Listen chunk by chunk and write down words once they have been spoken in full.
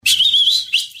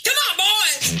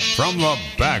From the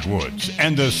backwoods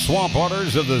and the swamp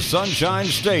waters of the Sunshine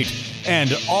State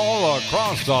and all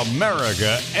across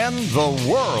America and the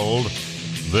world,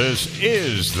 this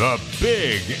is the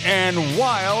Big and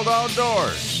Wild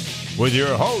Outdoors with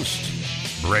your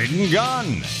host, Braden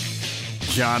Gunn,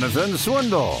 Jonathan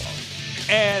Swindle,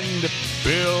 and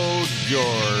Bill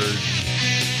George.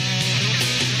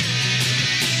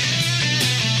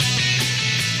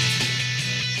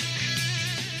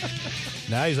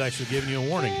 Now he's actually giving you a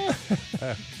warning.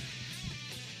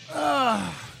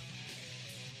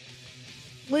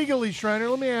 Legally, Shriner,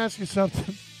 let me ask you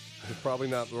something. It's probably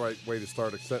not the right way to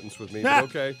start a sentence with me, but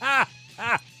okay.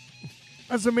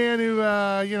 As a man who,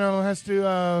 has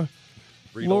to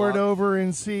Read a lord lot. over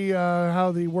and see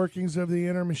how the workings of the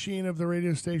inner machine of the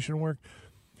radio station work,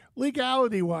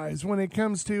 legality-wise, when it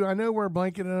comes to, I know we're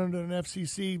blanketed under an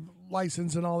FCC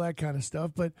license and all that kind of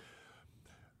stuff, but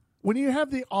when you have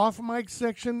the off-mic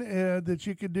section that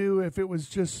you could do if it was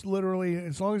just literally,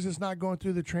 as long as it's not going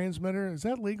through the transmitter, is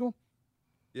that legal?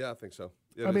 Yeah, I think so.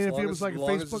 Yeah, I mean, as if long it was as, like a as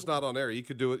long as Facebook- it's not on air, you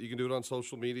could do it. You can do it on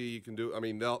social media. You can do. I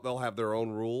mean, they'll have their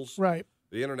own rules. Right.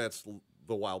 The internet's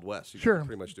the Wild West. You Sure. can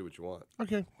pretty much do what you want.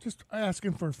 Okay, just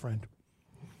asking for a friend.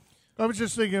 I was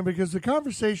just thinking because the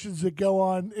conversations that go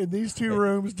on in these two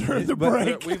rooms during the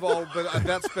break. But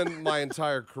that's been my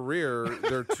entire career.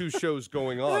 There are two shows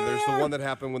going on. There's the one that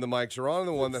happened when the mics are on, and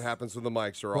the one that happens when the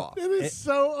mics are off. It is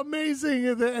so amazing,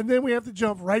 and then we have to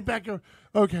jump right back.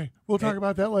 Okay, we'll talk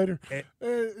about that later.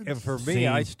 And for me,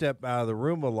 I step out of the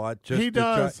room a lot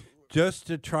just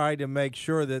to try to make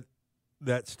sure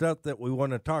that stuff that we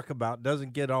want to talk about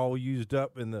doesn't get all used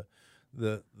up in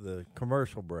the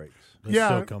commercial breaks. It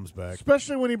still comes back.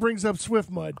 Especially when he brings up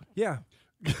Swift Mud. Yeah.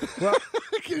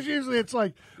 Because usually it's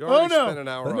like, You oh already no, spent an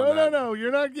hour on no, that.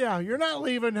 you're not. Yeah, you're not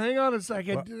leaving. Hang on a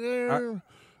second.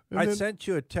 I sent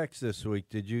you a text this week.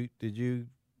 Did you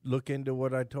look into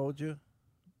what I told you?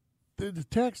 The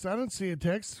text. I don't see a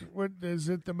text. What is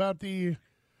it about?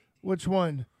 Which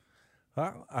one?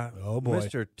 Oh boy,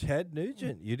 Mr. Ted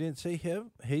Nugent. You didn't see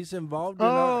him? He's involved in.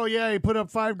 Oh yeah, he put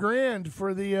up $5,000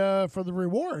 for the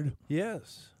reward.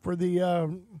 Yes. For the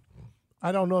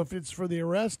I don't know if it's for the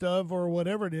arrest of or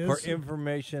whatever it is. For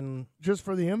information. Just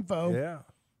for the info. Yeah.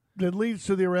 That leads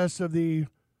to the arrest of the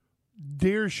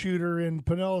deer shooter in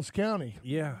Pinellas County.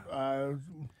 Yeah.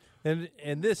 And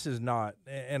this is not,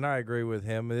 and I agree with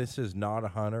him, this is not a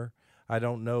hunter. I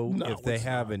don't know if they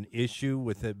have an issue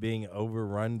with it being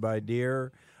overrun by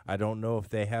deer. I don't know if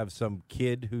they have some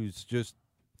kid who's just.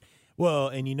 Well,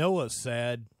 and you know what's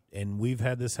sad, and we've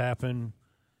had this happen.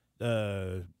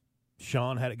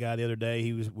 Sean had a guy the other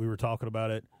day. We were talking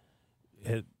about it.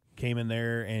 It came in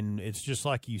there, and it's just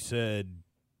like you said.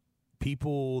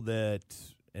 People that,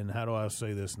 and how do I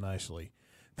say this nicely?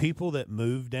 People that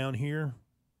move down here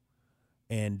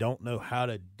and don't know how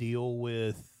to deal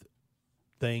with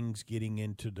things getting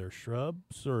into their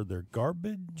shrubs or their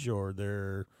garbage or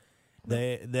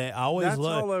they always That's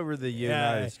love all over the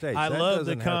United States. I That love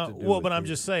the doesn't have to do well, with but I'm you.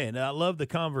 just saying I love the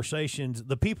conversations.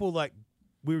 The people like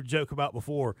we were joking about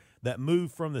before that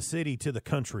move from the city to the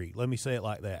country. Let me say it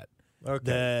like that. Okay.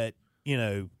 That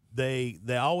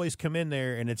they always come in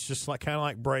there and it's just like kind of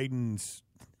like Braden's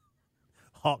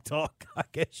hawk talk, I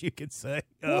guess you could say.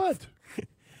 What?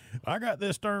 I got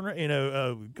this darn,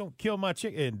 gonna kill my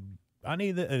chicken. I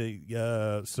need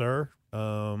the, sir.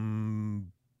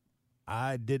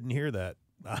 I didn't hear that.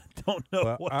 I don't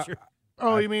know what you're.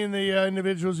 Oh, you mean the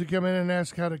individuals who come in and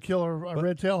ask how to kill a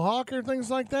red-tailed hawk or things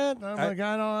like that? I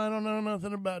don't know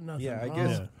nothing about nothing.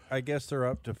 Yeah, I guess they're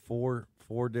up to four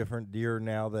different deer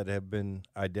now that have been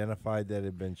identified that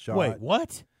have been shot. Wait,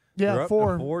 what? Yeah, They're up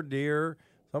four. to 4 deer.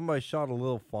 Somebody shot a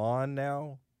little fawn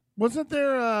now. Wasn't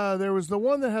there? There was the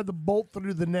one that had the bolt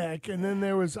through the neck, and then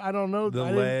there was I don't know The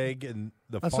leg and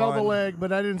the fawn. I saw the leg,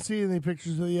 but I didn't see any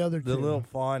pictures of the other two. The little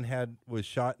fawn was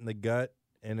shot in the gut,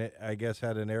 and it I guess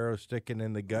had an arrow sticking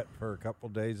in the gut for a couple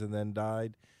days and then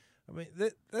died. I mean,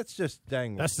 that's just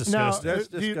dang. That's disgusting. That's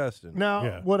disgusting.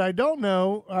 Now, what I don't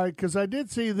know, because I did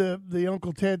see the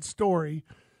Uncle Ted story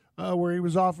where he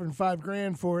was offering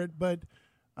 $5,000 for it, but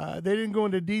they didn't go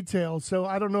into detail. So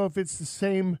I don't know if it's the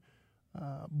same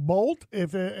bolt,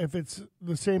 if it's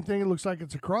the same thing. It looks like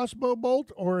it's a crossbow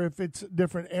bolt, or if it's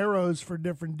different arrows for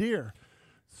different deer.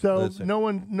 So Listen. no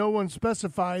one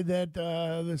specified that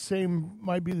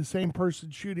might be the same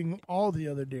person shooting all the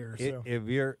other deer. So. If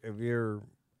you're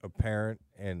a parent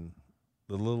and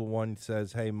the little one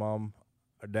says, "Hey, Mom,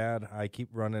 or Dad, I keep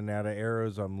running out of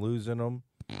arrows. I'm losing them."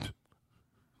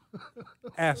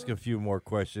 Ask a few more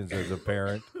questions as a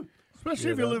parent.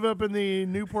 Especially if you live up in the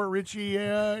Newport Richie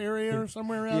area or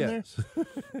somewhere around there.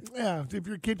 Yeah, if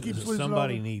your kid keeps losing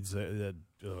somebody needs that.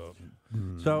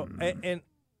 So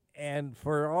and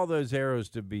for all those arrows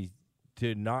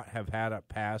to not have had a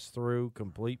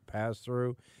complete pass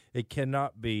through, it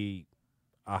cannot be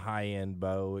a high end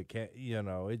bow. It can't,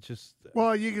 it just.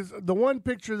 Well, the one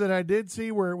picture that I did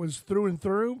see where it was through and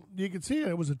through, you could see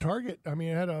it was a target. I mean,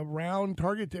 it had a round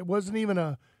target. It wasn't even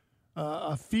a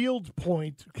field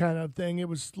point kind of thing. It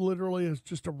was literally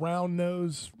just a round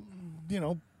nose,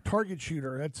 target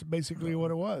shooter. That's basically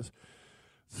what it was.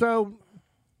 So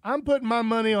I'm putting my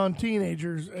money on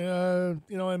teenagers,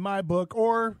 in my book,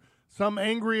 or some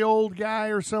angry old guy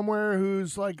or somewhere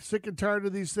who's like sick and tired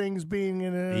of these things being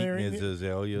in an area. Eating his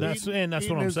azaleas. That's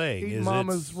what I'm saying. Eating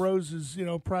mama's roses,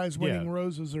 prize-winning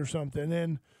roses or something,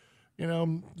 and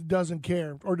doesn't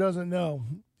care or doesn't know.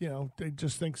 They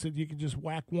just thinks that you can just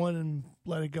whack one and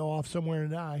let it go off somewhere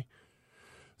and die.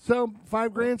 So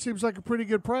 $5,000 seems like a pretty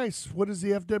good price. What is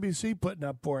the FWC putting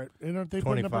up for it? Aren't they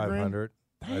putting up $2,500?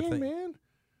 Dang, man,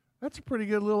 that's a pretty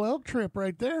good little elk trip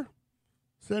right there.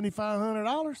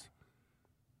 $7,500.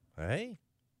 Hey,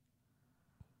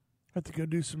 have to go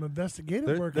do some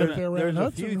investigative work right there around There's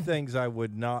Hudson. a few things I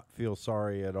would not feel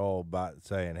sorry at all about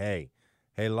saying, hey,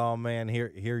 lawman,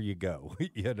 here you go.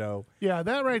 Yeah,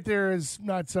 that right there is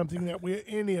not something that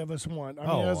any of us want. I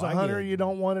mean, as a hunter, you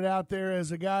don't want it out there.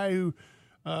 As a guy who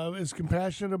is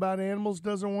compassionate about animals,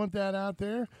 doesn't want that out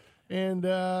there, and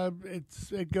it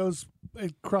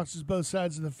crosses both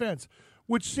sides of the fence,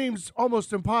 which seems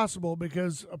almost impossible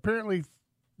because apparently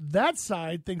that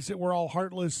side thinks that we're all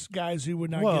heartless guys who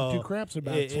would not give two craps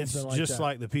about something like that. It's just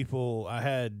like the people I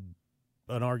had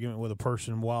an argument with a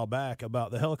person a while back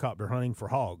about the helicopter hunting for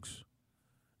hogs,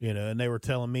 and they were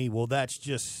telling me, well, that's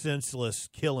just senseless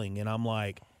killing. And I'm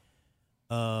like,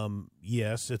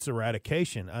 yes, it's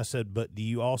eradication. I said, but do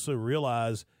you also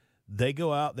realize they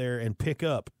go out there and pick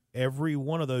up every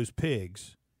one of those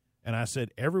pigs? And I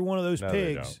said, every one of those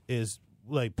pigs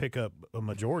they pick up a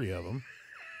majority of them.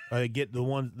 They get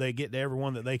to every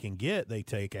one that they can get, they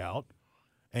take out.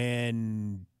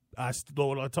 And I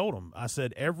told them, I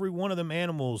said, every one of them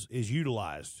animals is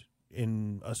utilized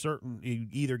in a certain,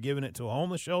 either giving it to a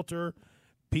homeless shelter,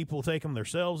 people take them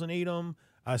themselves and eat them.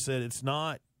 I said, it's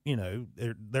not,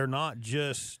 they're not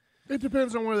just. It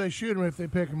depends on where they shoot them if they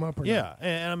pick them up or not. Yeah.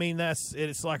 And I mean,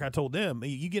 it's like I told them,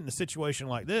 you get in a situation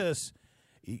like this,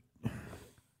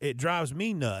 it drives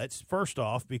me nuts, first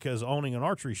off, because owning an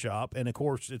archery shop, and of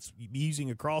course it's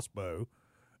using a crossbow,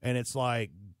 and it's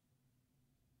like,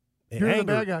 You're the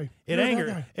bad guy.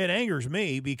 It angers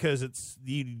me because it's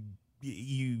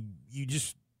you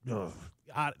just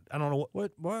I don't know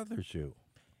what bothers you.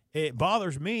 It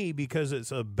bothers me because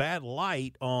it's a bad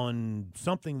light on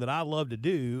something that I love to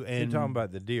do. And you're talking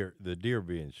about the deer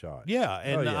being shot. Yeah,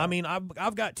 and I mean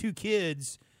I've got two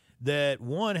kids that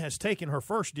one has taken her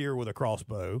first deer with a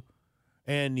crossbow,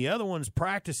 and the other one's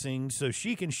practicing so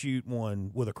she can shoot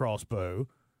one with a crossbow.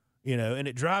 And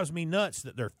it drives me nuts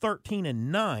that they're 13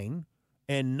 and 9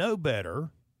 and know better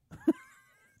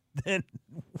than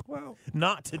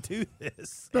not to do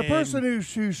this. The person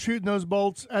who's shooting those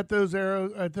bolts at those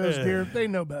arrows at those deer, they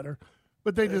know better,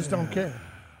 but they just don't care.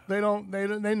 They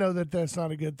know that that's not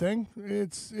a good thing.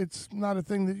 It's not a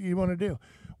thing that you want to do.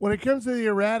 When it comes to the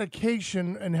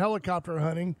eradication and helicopter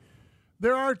hunting,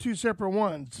 there are two separate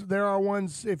ones. There are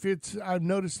ones, I've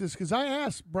noticed this, because I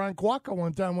asked Brian Kwaka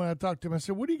one time when I talked to him, I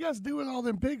said, what do you guys do with all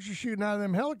them pigs you're shooting out of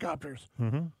them helicopters?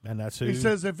 Mm-hmm. And that's who. He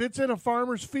says, if it's in a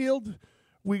farmer's field,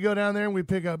 we go down there and we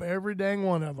pick up every dang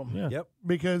one of them. Yeah. Yep.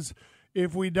 Because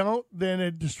if we don't, then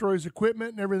it destroys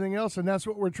equipment and everything else, and that's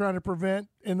what we're trying to prevent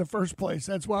in the first place.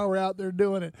 That's why we're out there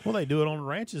doing it. Well, they do it on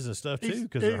ranches and stuff, too,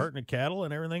 because they're hurting the cattle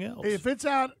and everything else. If it's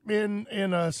out in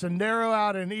a Sendero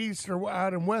out in East or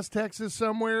out in West Texas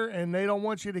somewhere and they don't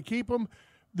want you to keep them,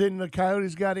 then the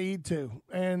coyotes got to eat, too.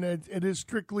 And it is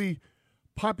strictly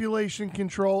population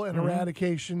control and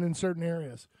eradication in certain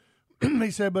areas.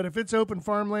 He said, but if it's open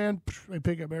farmland, they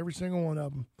pick up every single one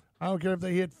of them. I don't care if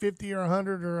they hit 50 or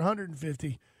 100 or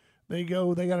 150. They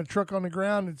got a truck on the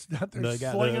ground. It's out there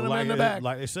slinging them in the back.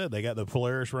 Like they said, they got the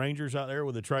Polaris Rangers out there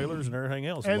with the trailers and everything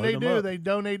else. And they do. They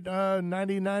donate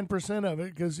 99% of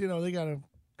it because, they got to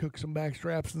cook some back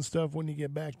straps and stuff when you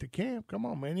get back to camp. Come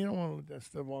on, man. You don't want that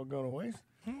stuff all go to waste.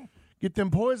 Get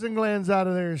them poison glands out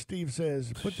of there, Steve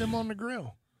says. Put them on the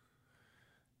grill.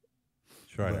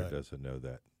 Shriner doesn't know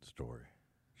that story.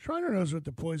 Shriner knows what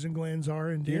the poison glands are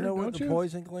in deer. Do you know what the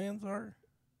poison glands are?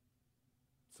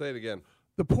 Say it again.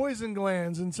 The poison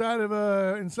glands inside of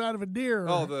a deer.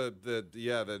 Oh,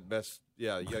 the mess.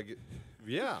 Yeah, you gotta get.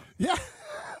 Yeah. Yeah.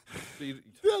 So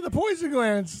Yeah, the poison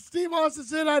glands. Steve Austin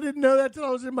said, I didn't know that till I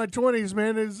was in my 20s,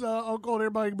 man. His uncle and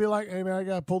everybody could be like, hey, man, I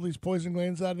got to pull these poison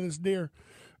glands out of this deer.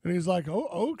 And he's like,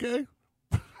 oh, okay.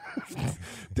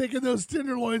 Taking those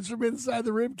tenderloins from inside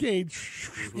the rib cage.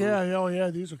 Yeah, oh, yeah,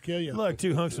 these will kill you. Look,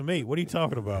 2 hunks of meat. What are you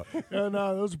talking about? No,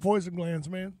 those are poison glands,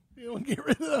 man. You don't get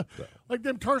rid of like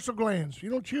them tarsal glands. You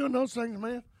don't chew on those things,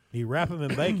 man. You wrap them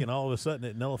in bacon, all of a sudden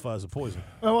it nullifies the poison.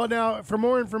 Oh, well, now, for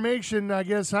more information, I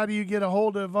guess, how do you get a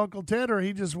hold of Uncle Ted, or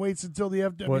he just waits until the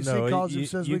FWC calls him and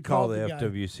says, you we call called the guy?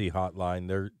 FWC hotline.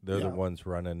 They're the ones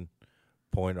running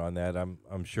point on that.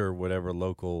 I'm sure whatever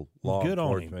local law Good on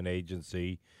him. enforcement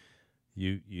agency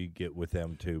you get with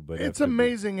them too. But It's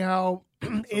amazing how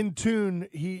in tune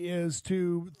he is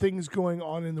to things going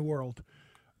on in the world.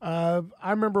 I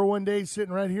remember one day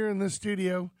sitting right here in this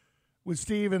studio with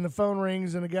Steve, and the phone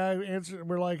rings, and a guy answers.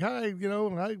 We're like, hi,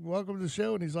 hi, welcome to the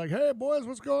show. And he's like, hey, boys,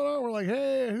 what's going on? We're like,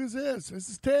 hey, who's this? This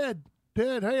is Ted.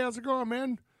 Ted, hey, how's it going,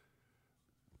 man?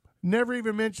 Never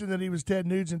even mentioned that he was Ted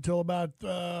Nugent until about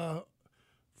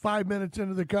 5 minutes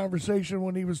into the conversation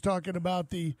when he was talking about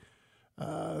the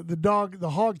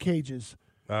hog cages.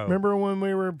 Oh. Remember when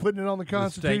we were putting it on the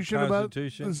Constitution about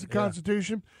the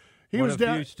Constitution? He One was of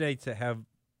down. few states that have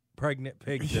pregnant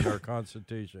pigs in our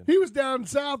Constitution. He was down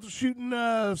south shooting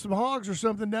some hogs or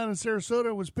something down in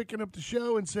Sarasota. Was picking up the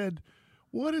show and said,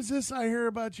 "What is this I hear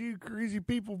about you crazy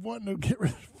people wanting to get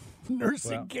rid of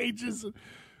nursing cages?"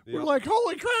 We're like,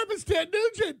 "Holy crap! It's Ted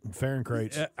Nugent." Fair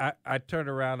crates. I turned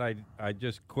around. I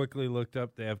just quickly looked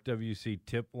up the FWC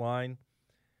tip line.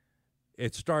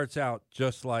 It starts out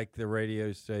just like the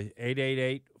radio station,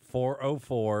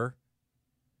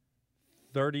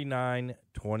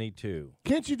 888-404-3922.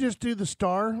 Can't you just do the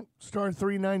star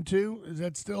 392? Is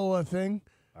that still a thing?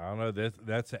 I don't know.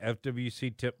 That's the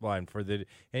FWC tip line for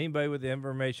anybody with the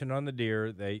information on the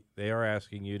deer. They are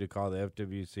asking you to call the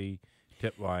FWC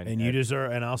tip line. And you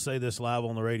deserve, and I'll say this live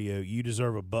on the radio, you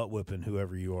deserve a butt whipping,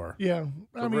 whoever you are. Yeah.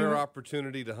 a rare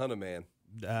opportunity to hunt a man.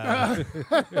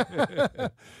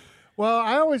 Well,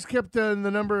 I always kept the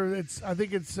number. I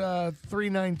think it's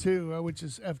 392, which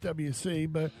is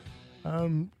FWC, but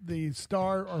the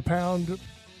star or pound,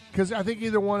 because I think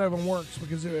either one of them works.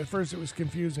 Because at first it was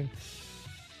confusing,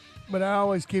 but I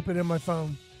always keep it in my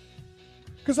phone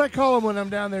because I call them when I'm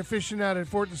down there fishing out at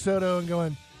Fort DeSoto and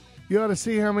going, "You ought to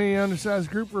see how many undersized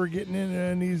group we're getting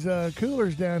in these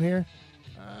coolers down here."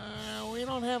 We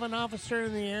don't have an officer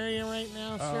in the area right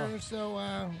now, sir. So,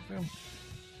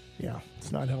 yeah,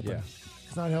 it's not helping. Yeah.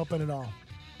 It's not helping at all.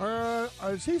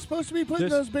 Is he supposed to be putting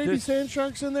those baby sand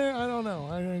sharks in there? I don't know.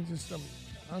 I just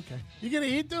okay. You gonna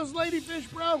eat those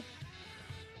ladyfish, bro?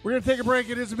 We're gonna take a break.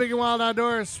 It is a Big and Wild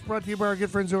Outdoors, brought to you by our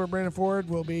good friends over at Brandon Ford.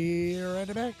 We'll be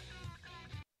right back.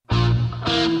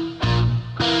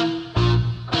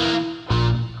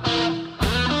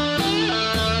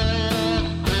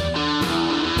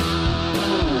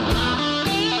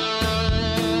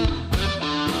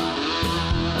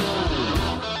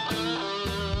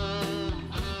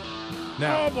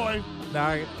 Now, Oh boy!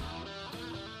 now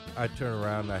I turn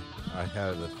around. I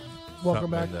had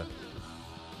Welcome back. in the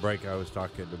break I was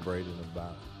talking to Braden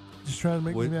about. Just trying to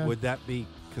make me mad. Would that be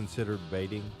considered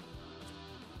baiting?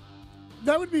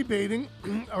 That would be baiting,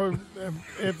 or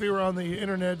if we were on the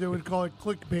internet, they would call it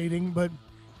clickbaiting. But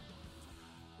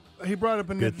he brought up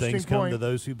an Good interesting things come point. to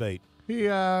those who bait. He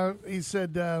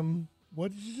said,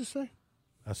 "What did you just say?"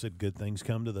 I said, good things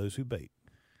come to those who bait.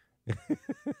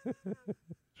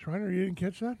 Schreiner, you didn't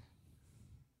catch that?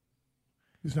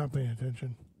 He's not paying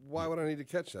attention. Why would I need to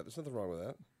catch that? There's nothing wrong with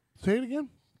that. Say it again.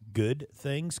 Good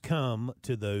things come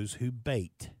to those who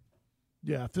bait.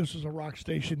 Yeah, if this was a rock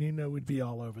station, we'd be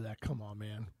all over that. Come on,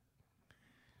 man.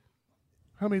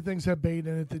 How many things have bait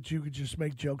in it that you could just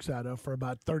make jokes out of for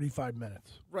about 35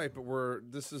 minutes? Right, but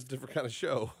this is a different kind of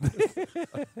show.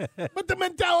 But the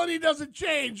mentality doesn't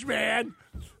change, man.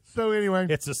 So anyway,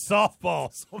 It's a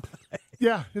softball.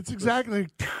 yeah, it's exactly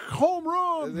home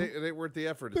run. It ain't worth the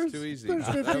effort. There's- It's too easy. there's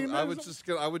 15 I was minutes.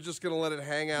 just gonna let it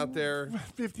hang out there.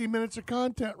 15 minutes of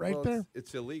content right Well, there.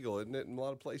 It's illegal, isn't it? In a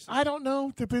lot of places. I don't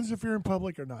know. Depends if you're in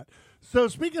public or not. So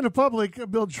speaking of public,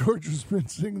 Bill George was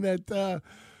mentioning that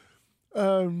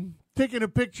taking a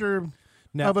picture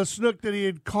of a snook that he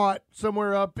had caught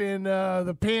somewhere up in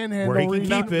the Panhandle. Where he can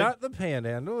region. keep it. Not the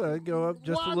Panhandle. I'd go up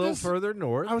just Well, a little this- further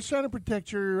north. I was trying to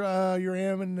protect your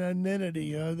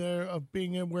anonymity there of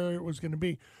being in where it was going to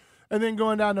be, and then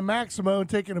going down to Maximo and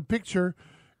taking a picture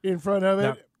in front of it.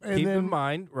 Now, and keep then, in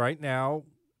mind, right now,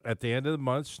 at the end of the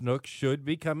month, Snook should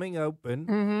be coming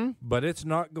open, but it's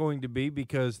not going to be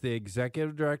because the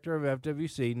executive director of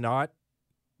FWC, not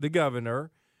the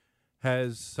governor,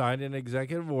 has signed an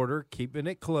executive order keeping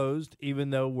it closed, even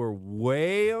though we're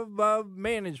way above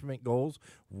management goals,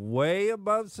 way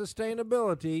above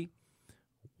sustainability.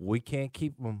 We can't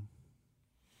keep them.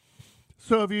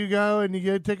 So if you go and you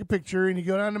go take a picture and you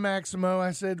go down to Maximo,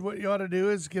 I said what you ought to do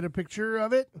is get a picture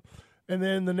of it, and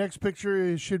then the next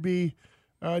picture should be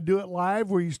do it live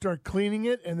where you start cleaning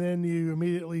it, and then you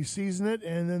immediately season it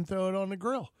and then throw it on the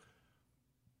grill.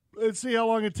 Let's see how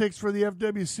long it takes for the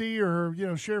FWC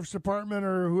or sheriff's department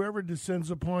or whoever descends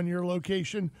upon your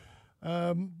location,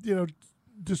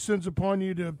 descends upon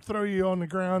you to throw you on the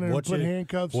ground and put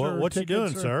handcuffs. What you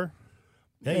doing, sir?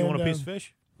 Hey, you want a piece of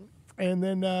fish? And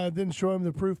then show him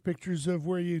the proof pictures of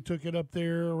where you took it up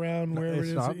there around wherever It's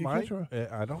it is. not That you my. control.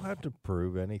 I don't have to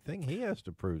prove anything. He has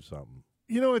to prove something.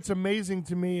 What's amazing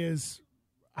to me is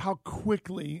how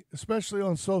quickly, especially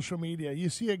on social media, you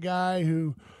see a guy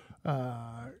who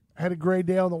had a great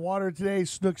day on the water today,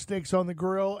 snook steaks on the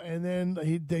grill, and then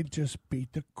they just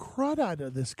beat the crud out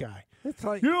of this guy. It's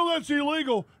like That's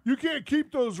illegal. You can't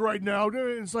keep those right now.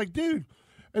 It's like, dude.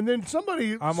 And then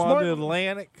somebody I'm on the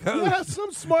Atlantic coast.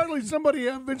 Yeah, somebody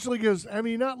eventually goes, have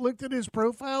you not looked at his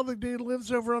profile? The dude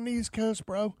lives over on the East Coast,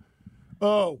 bro.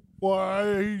 Oh,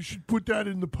 well, you should put that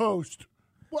in the post.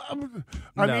 Well, I'm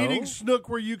No. eating snook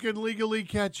where you can legally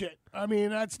catch it. I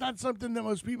mean, that's not something that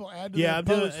most people add to Yeah, their I'm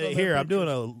doing posts on their I'm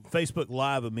doing pictures. a Facebook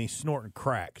Live of me snorting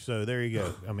crack. So there you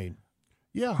go. I mean,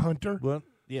 Yeah, Hunter. Well,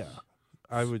 yeah.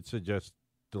 I would suggest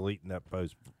deleting that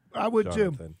post. I would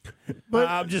Jonathan. too. But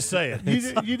I'm just saying.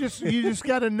 you just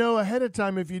got to know ahead of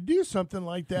time if you do something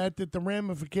like that the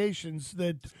ramifications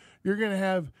that you're going to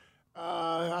have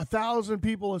 1,000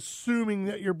 people assuming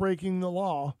that you're breaking the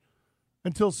law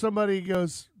until somebody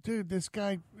goes, dude, this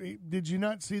guy, did you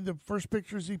not see the first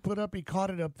pictures he put up? He caught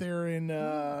it up there in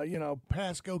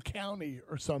Pasco County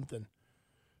or something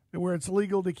where it's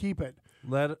legal to keep it.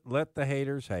 Let the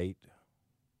haters hate.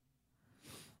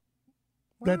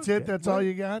 That's it. That's all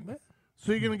you got.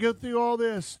 So you're going to go through all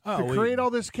this to create all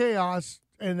this chaos,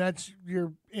 and that's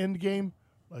your end game.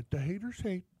 Let the haters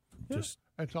hate. Just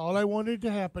That's all I wanted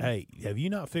to happen. hey, have you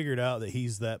not figured out that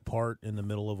he's that part in the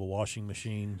middle of a washing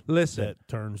machine Listen, that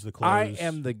turns the clothes? I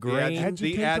am the grain.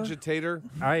 The agitator.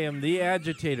 I am the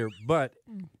agitator. But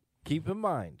keep in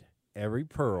mind, every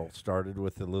pearl started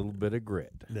with a little bit of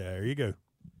grit. There you go.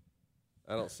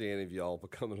 I don't see any of y'all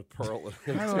becoming a pearl.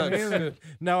 I don't either.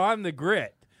 No, I'm the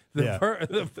grit. The Yeah.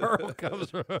 the pearl comes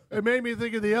from. It made me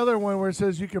think of the other one where it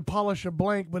says you can polish a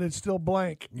blank, but it's still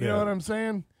blank. You know Yeah. what I'm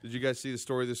saying? Did you guys see the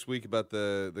story this week about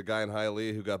the guy in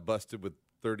Hialeah who got busted with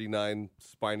 39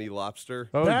 spiny lobster?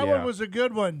 Oh, that yeah. one was a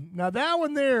good one. Now, that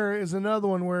one there is another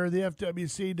one where the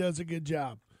FWC does a good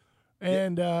job.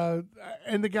 And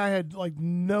the guy had like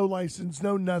no license,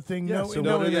 no nothing, Yeah, no. so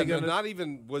no what are they anything. gonna- Not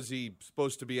even was he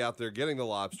supposed to be out there getting the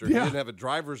lobster. Yeah. He didn't have a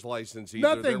driver's license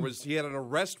either. Nothing. He had an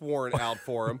arrest warrant out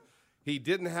for him. He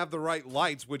didn't have the right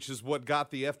lights, which is what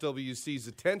got the FWC's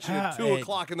attention at 2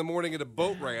 o'clock in the morning at a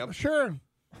boat ramp. Sure.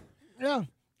 Yeah.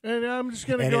 And I'm just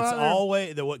going to And go it's out there.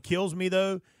 always what kills me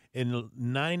though. In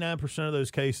 99% of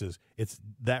those cases, it's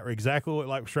that exactly what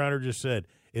like Schreiner just said.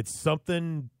 It's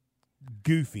something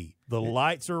goofy. The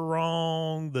lights are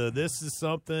wrong. This is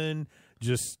something.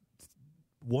 Just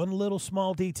one little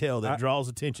small detail that draws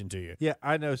attention to you. Yeah,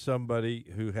 I know somebody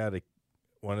who had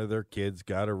one of their kids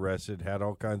got arrested, had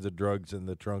all kinds of drugs in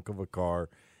the trunk of a car,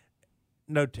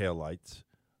 no taillights.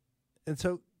 And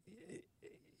so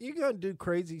you're going to do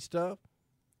crazy stuff.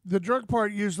 The drug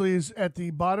part usually is at the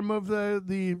bottom of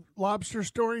the lobster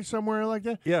story, somewhere like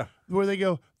that. Yeah. Where they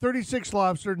go 36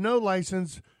 lobster, no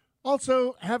license.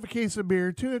 Also, have a case of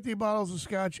beer, 2 empty bottles of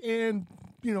scotch, and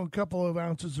a couple of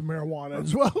ounces of marijuana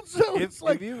as well. So it's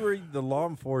like, if you read the law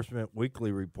enforcement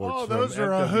weekly reports, oh, from those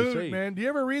are a FWC, hoot, man. Do you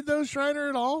ever read those, Schreiner,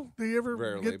 at all? Do you ever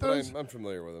Rarely, get but those? I'm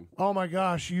familiar with him. Oh my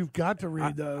gosh, you've got to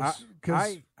read those.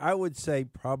 'Cause I would say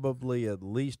probably at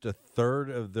least a third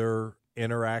of their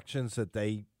interactions that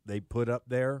they put up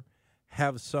there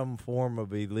have some form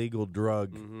of illegal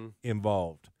drug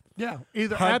involved. yeah,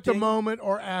 either at the hunting- moment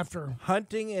or after.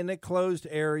 Hunting in a closed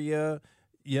area,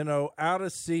 out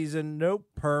of season, no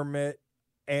permit,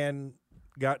 and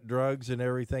got drugs and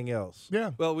everything else.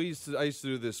 Yeah. Well, I used to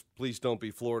do this Please Don't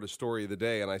Be Florida story of the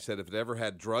day, and I said if it ever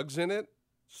had drugs in it,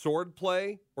 sword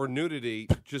play, or nudity,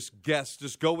 just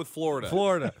go with Florida.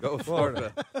 Florida. Go with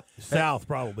Florida. South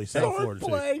probably South Florida too.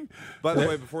 Play. By the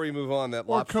way, before you move on, that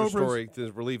Or lobster cobras. story,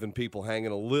 we're leaving people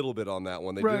hanging a little bit on that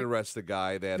one. They Right. did arrest the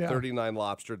guy. They had Yeah. 39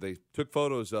 lobster. They took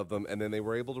photos of them, and then they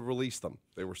were able to release them.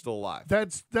 They were still alive.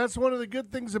 That's one of the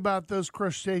good things about those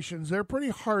crustaceans. They're pretty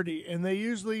hardy, and they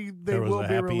There was will a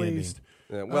be happy released.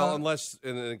 Yeah, well, unless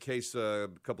in a case a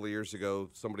couple of years ago,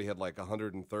 somebody had like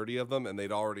 130 of them, and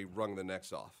they'd already wrung the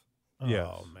necks off. Yes.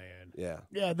 Oh man. Yeah.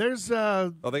 Yeah, there's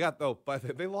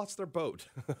They lost their boat,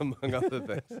 among other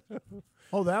things.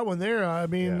 that one there. I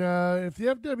mean, if the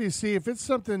FWC, if it's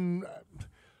something,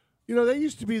 that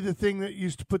used to be the thing that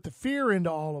used to put the fear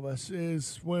into all of us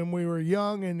is when we were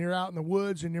young and you're out in the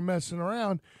woods and you're messing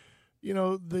around.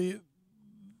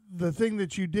 The thing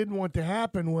that you didn't want to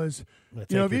happen was, They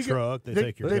take your truck, they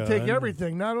take your gun. They take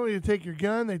everything. Not only they take your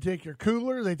gun, they take your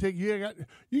cooler. They take you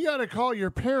got to call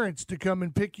your parents to come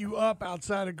and pick you up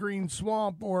outside of Green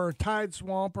Swamp or Tide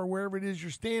Swamp or wherever it is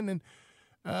you're standing.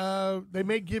 They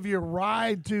may give you a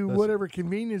ride to whatever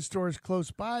convenience store is close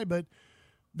by, but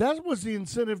that was the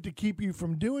incentive to keep you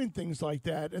from doing things like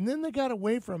that. And then they got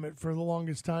away from it for the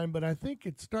longest time, but I think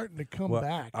it's starting to come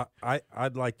back.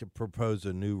 I'd like to propose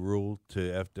a new rule to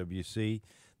FWC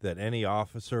that any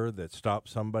officer that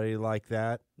stops somebody like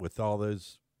that with all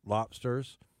those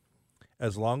lobsters,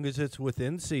 as long as it's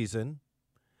within season,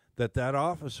 that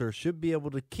officer should be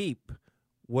able to keep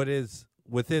what is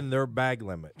within their bag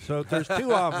limit. So if there's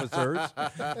 2 officers,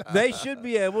 they should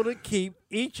be able to keep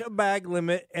each a bag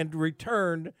limit and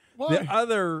return the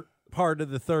other part of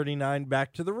the 39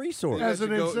 back to the resource. As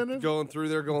an incentive? Going through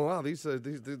there going, wow, these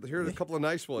here's a couple of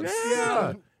nice ones.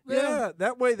 Yeah.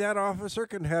 That way that officer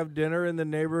can have dinner in the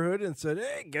neighborhood and said,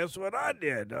 hey, guess what I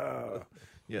did?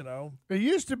 It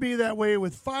used to be that way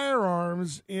with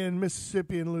firearms in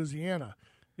Mississippi and Louisiana.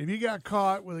 If you got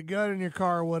caught with a gun in your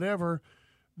car or whatever,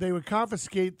 they would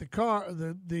confiscate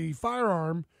the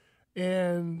firearm,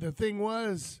 and the thing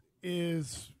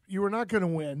is you were not going to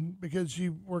win because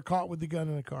you were caught with the gun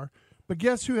in the car. But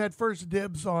guess who had first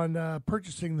dibs on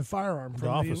purchasing the firearm? The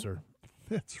officer.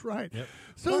 That's right. Yep.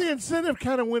 So the incentive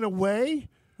kind of went away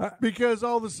because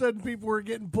all of a sudden people were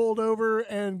getting pulled over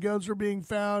and guns were being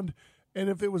found. And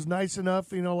if it was nice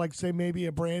enough, like say maybe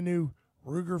a brand new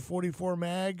Ruger 44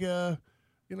 mag,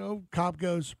 cop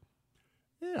goes,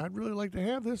 yeah, I'd really like to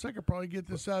have this. I could probably get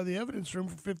this out of the evidence room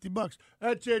for $50.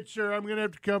 That's it, sir. I'm going to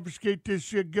have to confiscate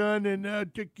this gun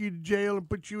and take you to jail and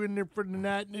put you in there for the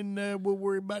night, and then we'll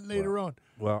worry about it later on.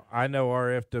 Well, I know our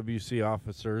FWC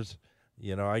officers.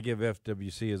 I give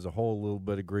FWC as a whole a little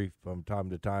bit of grief from time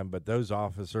to time, but those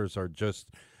officers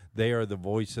they are the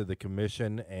voice of the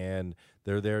commission, and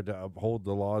they're there to uphold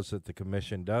the laws that the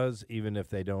commission does, even if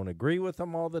they don't agree with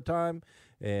them all the time.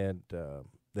 And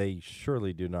they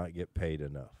surely do not get paid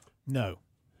enough. No.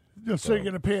 Just so you're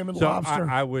going to pay him in So lobster.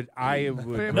 I would.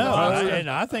 No, and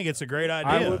I think it's a great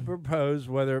idea. I would propose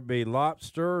whether it be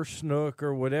lobster, snook,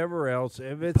 or whatever else,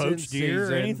 if it's Poached in deer,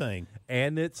 season, anything,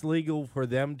 and it's legal for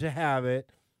them to have it,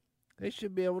 they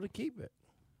should be able to keep it.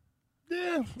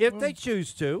 Yeah, if they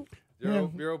choose to.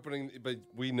 You're opening, but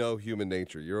we know human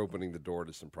nature. You're opening the door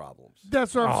to some problems.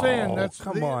 That's what I'm saying. That's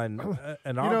come on,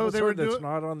 an officer that's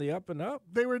not on the up and up.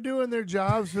 They were doing their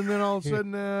jobs, and then all of a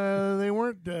sudden they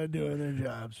weren't doing their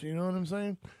jobs. You know what I'm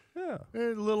saying? Yeah,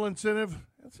 there's a little incentive.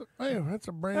 That's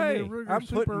a brand new Ruger I'm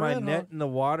Super putting my Red net Hawk. in the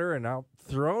water, and I'm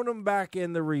throwing them back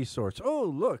in the resource. Oh,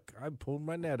 look, I pulled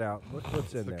my net out. Look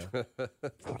what's in there.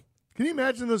 Can you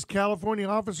imagine those California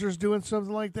officers doing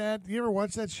something like that? You ever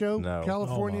watch that show, No.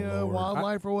 California Oh, my Lord.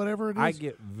 Wildlife or whatever it is? I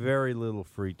get very little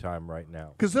free time right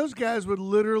now. Because those guys would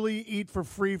literally eat for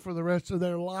free for the rest of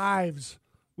their lives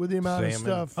with the amount of Salmon.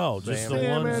 stuff. Oh, just the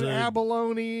Salmon, ones that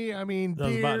abalone. I mean, I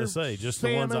was about deer, to say, just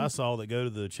salmon. the ones I saw that go to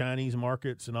the Chinese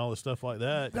markets and all the stuff like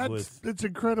that. That's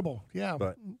incredible. Yeah,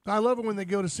 But- I love it when they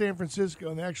go to San Francisco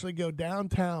and they actually go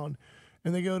downtown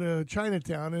and they go to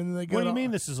Chinatown and they go. What do you mean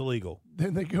this is illegal?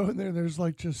 Then they go in there. There's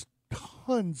like just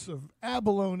tons of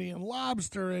abalone and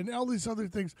lobster and all these other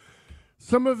things.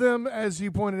 Some of them, as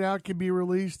you pointed out, can be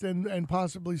released and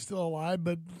possibly still alive,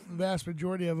 but the vast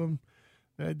majority of them,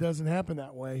 it doesn't happen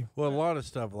that way. Well, a lot of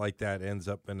stuff like that ends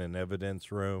up in an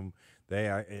evidence room.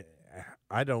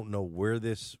 I don't know where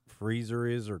this freezer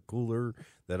is or cooler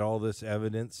that all this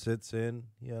evidence sits in.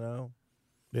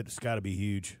 It's got to be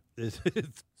huge.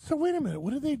 So wait a minute.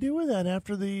 What do they do with that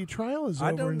after the trial is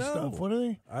over I don't and know. stuff? What do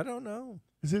they? I don't know.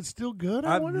 Is it still good?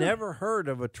 I I've wonder? never heard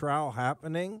of a trial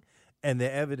happening and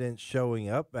the evidence showing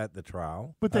up at the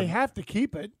trial. But they have to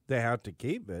keep it. They have to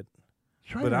keep it.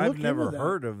 Try But to I've look never into that.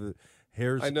 heard of the.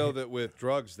 I know that with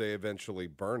drugs, they eventually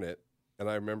burn it. And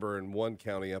I remember in one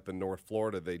county up in North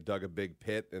Florida, they dug a big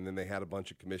pit, and then they had a bunch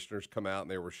of commissioners come out,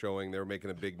 and they were making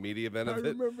a big media event of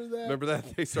it. remember that. Remember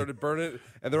that? They started burning it,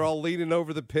 and they're all leaning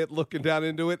over the pit, looking down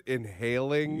into it,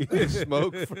 inhaling the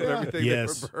smoke from everything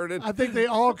Yes. they were burning. I think they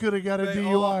all could have got a They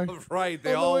DUI. all, right.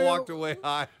 They On the all way walked out. away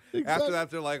high. After that,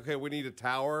 they're like, okay, we need a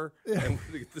tower and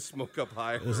to get the smoke up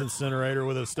higher. This incinerator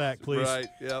with a stack, please. Right,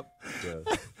 yep.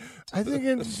 Yeah. I think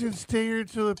I should stay here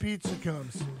till the pizza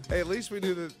comes. Hey, at least we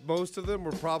knew that most of them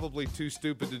were probably too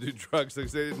stupid to do drugs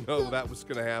because they didn't know that was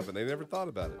going to happen. They never thought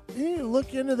about it. You need to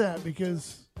look into that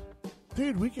because,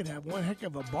 dude, we could have one heck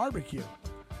of a barbecue.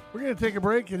 We're going to take a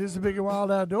break. It is the Big and Wild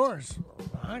Outdoors.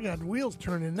 I got wheels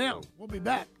turning now. We'll be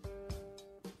back.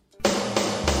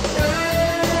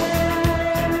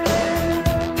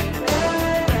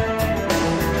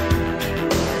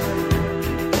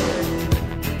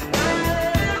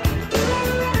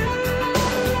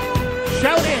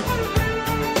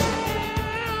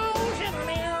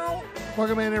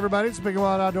 Welcome in, everybody. It's Big and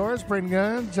Wild Outdoors. Braden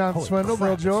Gunn, Jonathan Swindle,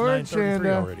 Bill George,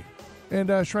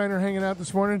 and Schreiner hanging out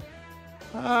this morning.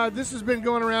 This has been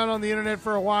going around on the internet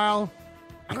for a while.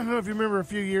 I don't know if you remember a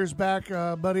few years back,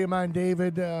 a buddy of mine,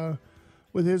 David,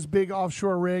 with his big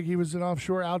offshore rig. He was an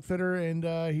offshore outfitter, and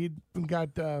he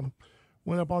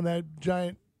went up on that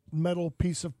giant metal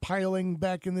piece of piling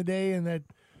back in the day in that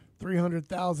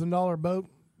 $300,000 boat.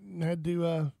 And had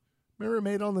to remember it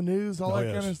made on the news, all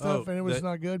that kind of stuff, and it was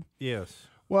not good. Yes.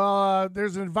 Well,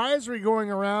 there's an advisory going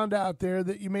around out there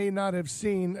that you may not have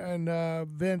seen, and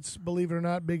Vince, believe it or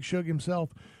not, Big Shug himself,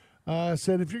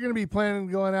 said if you're going to be planning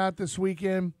on going out this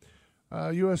weekend,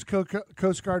 U.S.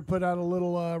 Coast Guard put out a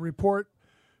little report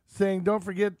saying don't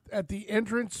forget at the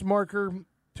entrance marker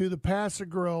to the Pass a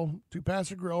Grill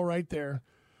right there,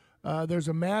 there's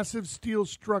a massive steel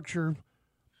structure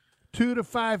 2 to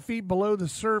 5 feet below the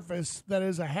surface that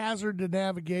is a hazard to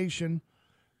navigation.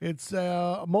 It's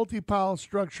a multi-pile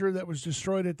structure that was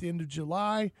destroyed at the end of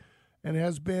July and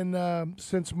has been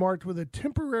since marked with a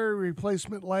temporary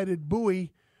replacement lighted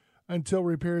buoy until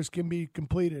repairs can be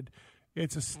completed.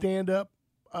 It's a stand-up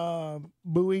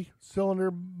buoy, cylinder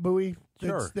buoy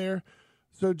that's there.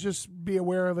 So just be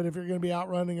aware of it if you're going to be out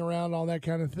running around, all that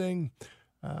kind of thing.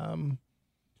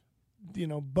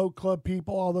 Boat club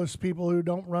people, all those people who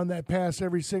don't run that pass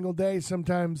every single day,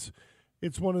 sometimes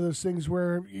it's one of those things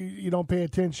where you don't pay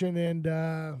attention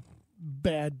and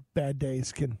bad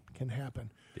days can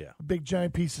happen. Yeah. A big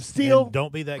giant piece of steel. And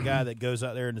don't be that guy that goes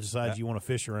out there and decides you want to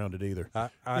fish around it either.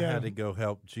 I had to go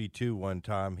help G2 one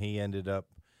time. He ended up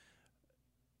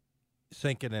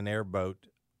sinking an airboat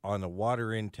on a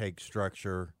water intake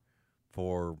structure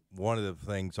for one of the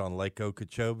things on Lake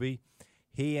Okeechobee.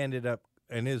 He ended up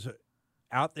and is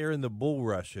out there in the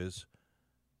bulrushes,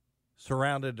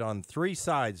 surrounded on 3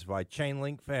 sides by chain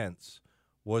link fence,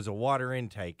 was a water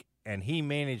intake, and he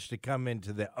managed to come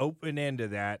into the open end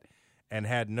of that and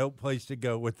had no place to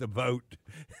go with the boat.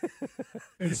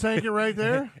 And sank it right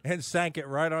there? And sank it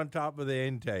right on top of the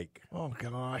intake. Oh,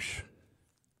 gosh.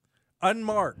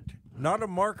 Unmarked. Not a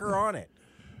marker on it.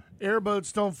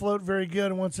 Airboats don't float very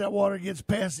good once that water gets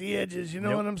past the edges. You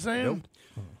know what I'm saying? Nope.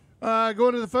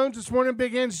 Going to the phones this morning,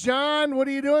 Big Hands John. What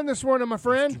are you doing this morning, my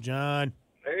friend? Mr. John.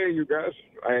 Hey, you guys.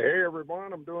 Hey,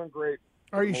 everyone. I'm doing great.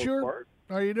 Are you sure? Part.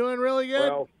 Are you doing really good?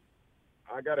 Well,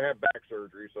 I got to have back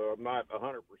surgery, so I'm not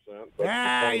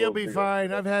 100%. You'll be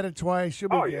fine. I've had it twice.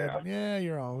 You'll be good. Yeah. Yeah,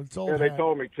 you're all. It's old. Yeah, they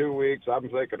told me 2 weeks. I'm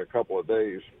thinking a couple of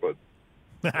days, but.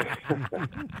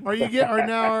 Are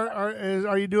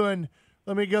you doing?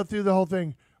 Let me go through the whole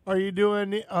thing. Are you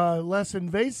doing less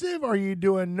invasive? Are you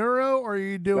doing neuro? Or are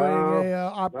you doing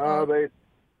No,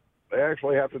 they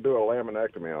actually have to do a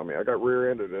laminectomy on me. I got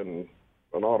rear-ended in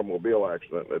an automobile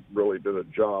accident that really did a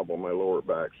job on my lower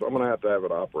back, so I'm going to have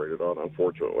it operated on,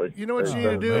 unfortunately. You know what you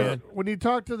need to do? When you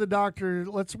talk to the doctor,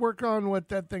 let's work on what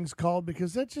that thing's called,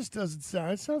 because that just doesn't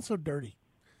sound. It sounds so dirty.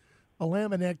 A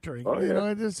laminectomy. Oh, yeah. You know,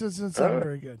 it just doesn't sound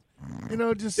very good. You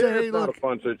know, just say, hey, it's look, not a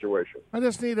fun situation. I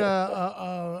just need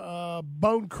a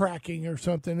bone cracking or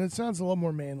something. It sounds a little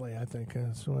more manly, I think.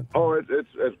 It's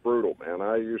brutal, man.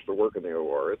 I used to work in the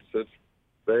OR.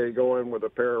 They go in with a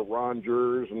pair of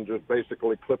rongeurs and just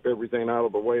basically clip everything out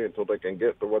of the way until they can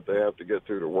get to what they have to get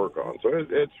to work on. So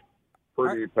it's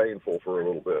pretty painful for a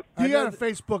little bit. You got to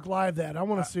Facebook Live that. I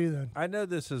want to see that. I know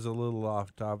this is a little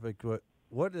off topic, but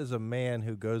what does a man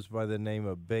who goes by the name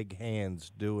of Big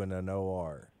Hands do in an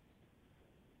OR?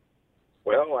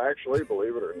 Well, actually,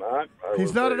 believe it or not,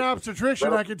 he's not an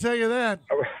obstetrician. I can tell you that.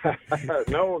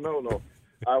 No.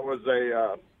 I was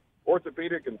a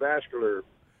orthopedic and vascular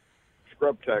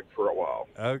scrub tech for a while.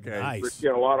 Okay, nice. A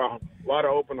lot of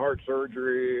open heart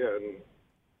surgery and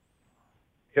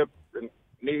hip and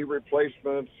knee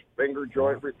replacements, finger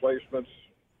joint replacements,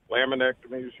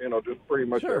 laminectomies. Just pretty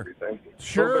much everything.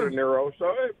 Sure. A little bit of neuro.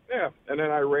 So yeah, and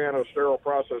then I ran a sterile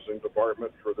processing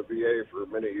department for the VA for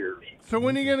many years. So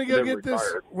when are you going to go get retired.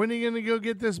 this? When are you going to go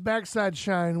get this backside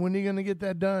shine? When are you going to get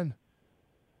that done?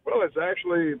 Well, it's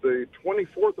actually the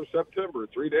 24th of September,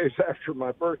 3 days after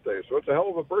my birthday. So it's a hell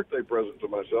of a birthday present to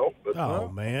myself. But, Oh,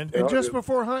 man. And just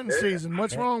before hunting season.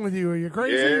 What's wrong with you? Are you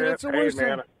crazy? Yeah, That's the hey, worst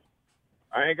man, thing.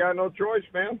 I ain't got no choice,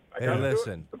 man. I Hey, gotta do it.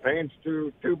 listen. The pain's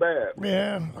too bad.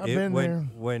 Yeah, I've been there.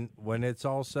 When it's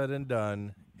all said and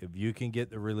done, if you can get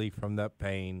the relief from that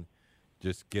pain,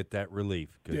 just get that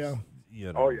relief. 'Cause, Yeah.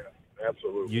 You know, Oh, yeah,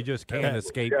 absolutely. you just can't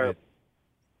escape Yeah. it.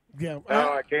 Yeah.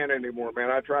 No, I can't anymore,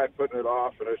 man. I tried putting it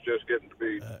off, and it's just getting to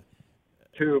be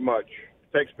too much.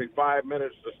 It takes me 5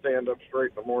 minutes to stand up straight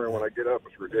in the morning when I get up.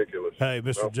 It's ridiculous. Hey,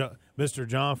 Mr.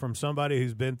 John, from somebody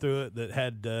who's been through it that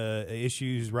had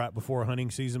issues right before hunting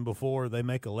season before, they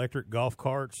make electric golf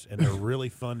carts, and they're really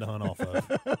fun to hunt off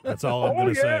of. That's all I'm going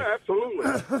to say.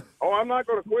 Absolutely. Oh, I'm not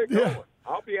going to quit going.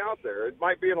 I'll be out there. It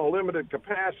might be in a limited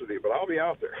capacity, but I'll be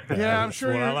out there. Yeah, I'm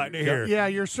sure. what I like to hear. Yeah,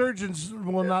 your surgeons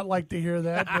will not like to hear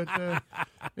that,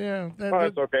 but yeah, Well,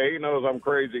 that's okay. He knows I'm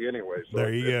crazy anyway. So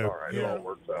There you it's go. All right, Yeah. it all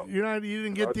works out. you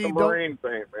didn't get It's the a Marine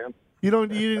thing, man. you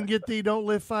didn't get the don't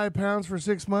lift 5 pounds for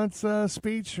 6 months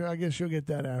speech. I guess you'll get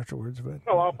that afterwards, but.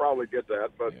 Well, I'll probably get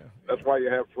that, but that's why you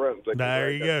have friends. That can There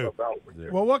drag you that go. stuff out with you.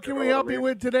 Well, what can we know help what I you mean?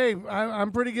 with today?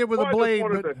 I'm pretty good with Well, a I just blade,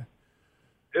 wanted but to-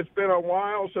 It's been a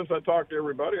while since I talked to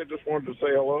everybody. I just wanted to say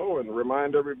hello and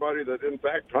remind everybody that, in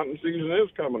fact, hunting season is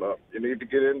coming up. You need to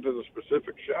get into the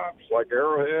specific shops like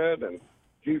Arrowhead and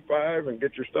G5 and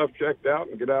get your stuff checked out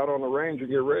and get out on the range and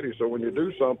get ready. So when you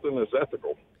do something, it's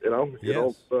ethical. You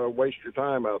Yes. don't waste your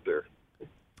time out there.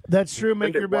 that's true. Make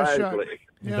Spend it your best shot. wisely.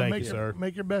 Yeah, Thank make you, sir.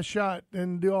 Make your best shot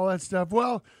and do all that stuff.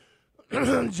 Well,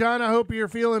 John, I hope you're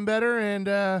feeling better. And,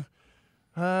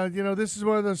 this is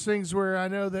one of those things where I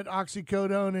know that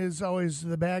oxycodone is always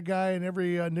the bad guy in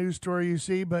every news story you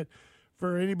see. But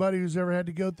for anybody who's ever had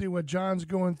to go through what John's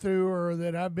going through or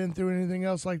that I've been through, anything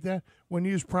else like that, when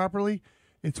used properly,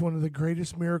 it's one of the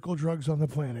greatest miracle drugs on the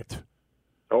planet.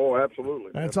 Oh,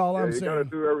 absolutely. That's man. all I'm You got to saying.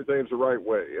 do everything the right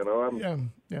way.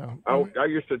 Yeah. I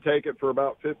used to take it for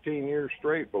about 15 years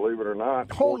straight, believe it or not,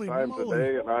 Holy 4 times moly. a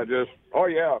day,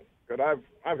 and But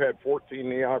I've had 14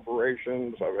 knee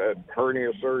operations. I've had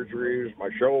hernia surgeries. My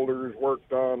shoulders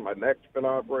worked on. My neck's been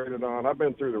operated on. I've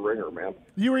been through the ringer, man.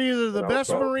 You were either the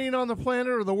best so- Marine on the planet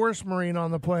or the worst Marine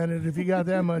on the planet if you got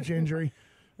that much injury.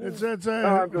 It's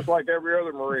I'm just like every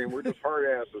other Marine. We're just hard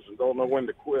asses and don't know when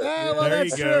to quit. well, There you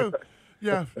that's go. true.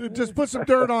 Yeah, just put some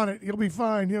dirt on it. You'll be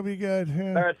fine. You'll be good.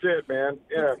 Yeah. That's it, man.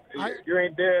 Yeah, you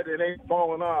ain't dead. It ain't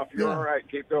falling off. You're Yeah. all right.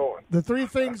 Keep going. The 3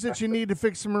 things that you need to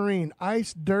fix a Marine: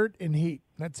 ice, dirt, and heat.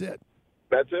 That's it.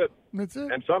 That's it. That's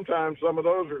it. And sometimes some of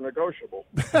those are negotiable.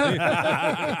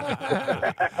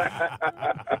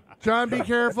 John, be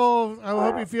careful. I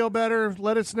hope you feel better.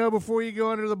 Let us know before you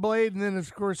go under the blade, and then,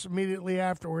 of course, immediately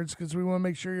afterwards, because we want to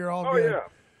make sure you're all Oh, good. yeah.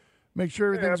 Make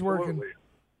sure everything's working. Absolutely.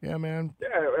 Yeah, man.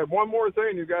 Yeah, and one more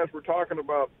thing. You guys were talking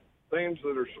about things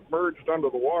that are submerged under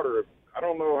the water. I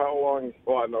don't know how long.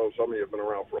 Well, I know some of you have been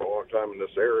around for a long time in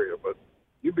this area, but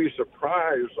you'd be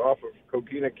surprised off of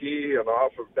Coquina Key and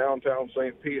off of downtown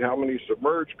St. Pete how many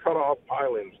submerged cutoff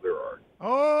pilings there are. You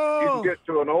Oh, can get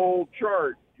to an old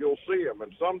chart, you'll see them.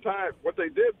 And sometimes what they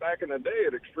did back in the day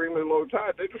at extremely low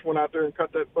tide, they just went out there and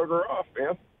cut that booger off,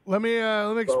 man. let me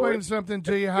explain it's- something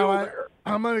to you. it's How still I there.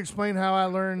 I'm going to explain how I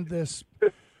learned this.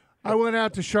 I went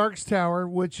out to Sharks Tower,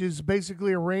 which is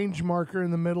basically a range marker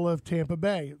in the middle of Tampa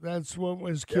Bay. That's what,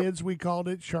 as kids, we called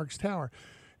it Sharks Tower.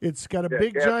 It's got a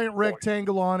big, Gas giant Point.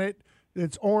 rectangle on it.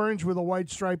 It's orange with a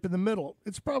white stripe in the middle.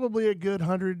 It's probably a good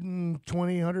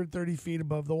 120, 130 feet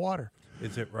above the water.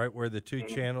 Is it right where the 2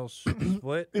 channels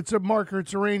split? It's a marker.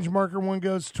 It's a range marker. One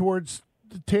goes towards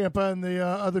Tampa, and the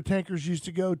other tankers used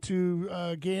to go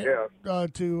to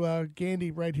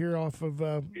Gandy right here off of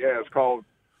Yeah, it's called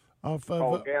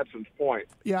Gadsden's Point.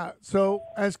 Yeah. So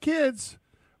as kids,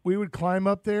 we would climb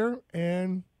up there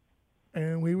and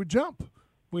we would jump.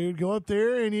 We would go up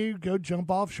there and you go jump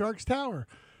off Sharks Tower.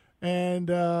 And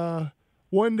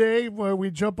one day when we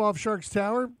jump off Sharks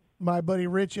Tower, my buddy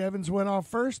Rich Evans went off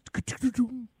first.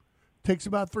 Takes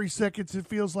about 3 seconds, it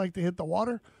feels like, to hit the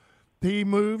water. He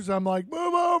moves. I'm like,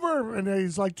 move over. And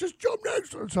he's like, just jump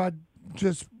next. So I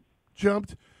just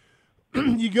jumped.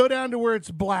 You go down to where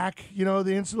it's black,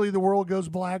 instantly the world goes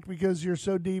black because you're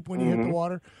so deep when you hit the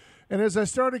water. And as I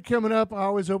started coming up, I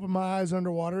always open my eyes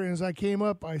underwater. And as I came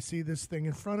up, I see this thing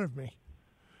in front of me.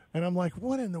 And I'm like,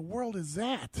 what in the world is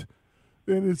that?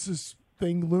 And it's this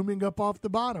thing looming up off the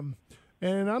bottom.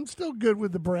 And I'm still good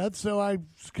with the breath, so I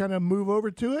kind of move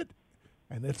over to it,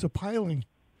 and it's a piling.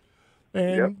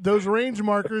 And those range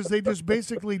markers, they just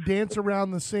basically dance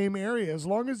around the same area. As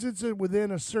long as it's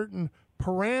within a certain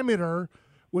parameter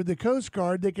With the Coast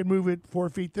Guard, they can move it 4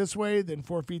 feet this way, then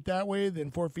 4 feet that way,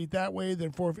 then 4 feet that way,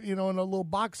 then 4 feet, in a little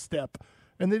box step.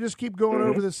 And they just keep going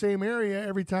over the same area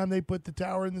every time they put the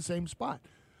tower in the same spot.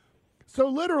 So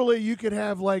literally you could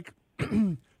have like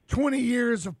 20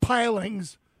 years of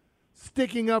pilings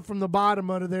sticking up from the bottom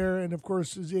under there. And, of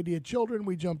course, as idiot children,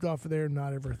 we jumped off of there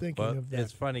not ever thinking of that.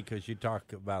 It's funny because you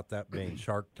talk about that being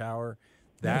Shark Tower.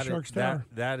 Shark's Tower.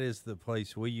 That is the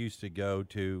place we used to go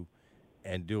to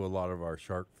and do a lot of our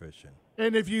shark fishing.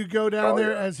 And if you go down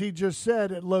there, as he just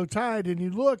said, at low tide, and you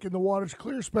look and the water's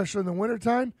clear, especially in the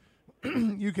wintertime,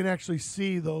 you can actually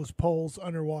see those poles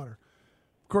underwater.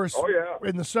 Of course,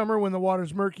 in the summer when the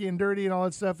water's murky and dirty and all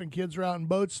that stuff and kids are out in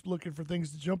boats looking for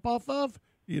things to jump off of,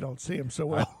 you don't see them so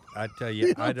well. I tell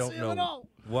you, I don't see 'em at know all.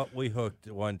 what we hooked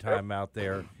one time out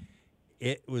there.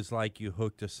 It was like you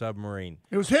hooked a submarine.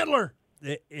 It was Hitler.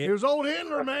 It was old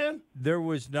Hitler, man. There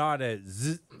was not a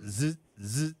zzz, zzz,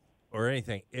 zzz or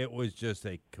anything. It was just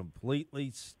a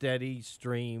completely steady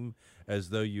stream as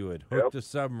though you had hooked a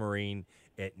submarine.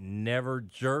 It never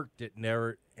jerked.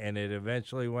 And it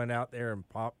eventually went out there and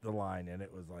popped the line. And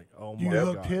it was like, oh, my God. You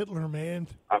hooked Hitler, man.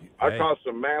 I caught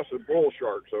some massive bull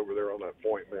sharks over there on that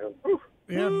point, man. Whew.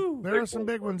 Yeah, there are some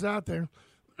big ones out there.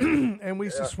 And we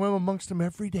used to swim amongst them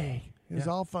every day. It was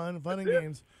all fun and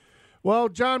games. Well,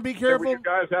 John, be careful. You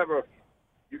guys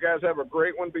have a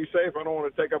great one. Be safe. I don't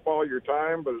want to take up all your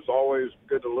time, but it's always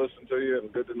good to listen to you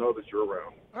and good to know that you're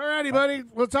around. All righty, buddy.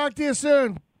 We'll talk to you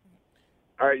soon.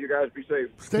 All right, you guys be safe.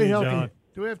 Stay healthy. John.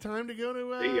 Do we have time to go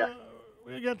to?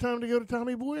 We got time to go to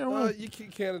Tommy Boy or what? You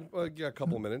can a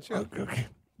couple of minutes. Yeah. Okay.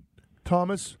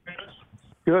 Thomas,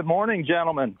 Good morning,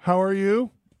 gentlemen. how are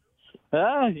you?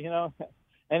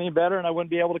 Any better, and I wouldn't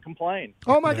be able to complain.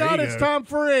 Oh my There God, you it's go. Tom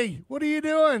Free. What are you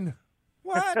doing?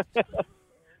 What?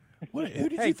 Who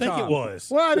did Hey, you think Tom. it was?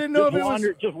 Well, I didn't know if it was.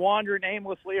 Just wandering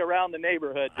aimlessly around the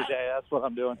neighborhood today. That's what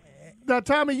I'm doing. Now,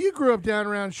 Tommy, you grew up down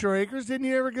around Shore Acres. Didn't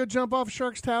you ever go jump off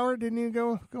Shark's Tower? Didn't you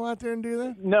go out there and do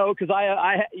that? No, because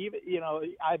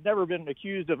I've never been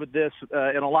accused of this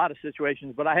in a lot of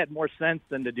situations, but I had more sense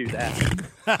than to do that.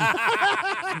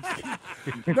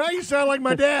 Now you sound like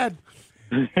my dad.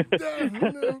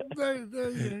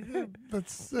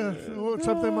 That's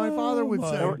something my father would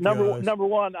say. Number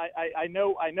one, I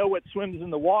know what swims in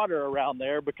the water around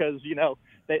there because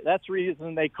that's the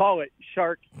reason they call it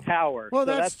Shark Tower. Well,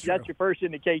 so that's true. that's your first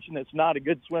indication it's not a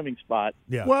good swimming spot.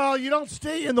 Yeah. Well, you don't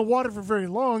stay in the water for very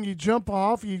long. You jump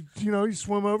off, you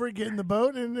swim over, get in the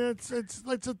boat, and it's a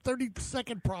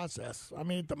 30-second process. I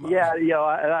mean, at the most. Yeah,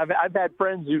 I've had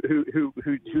friends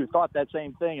who thought that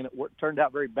same thing, and it turned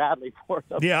out very badly for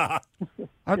them. Yeah.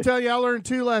 I'll tell you, I learned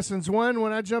two lessons. One,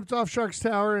 when I jumped off Shark's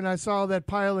Tower and I saw that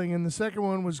piling, and the second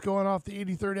one was going off the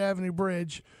 83rd Avenue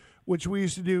Bridge, which we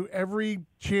used to do every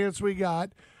chance we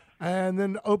got, and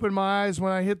then open my eyes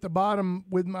when I hit the bottom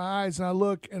with my eyes, and I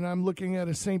look, and I'm looking at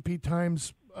a St. Pete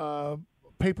Times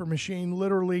paper machine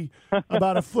literally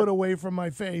about a foot away from my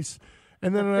face.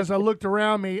 And then as I looked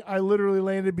around me, I literally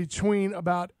landed between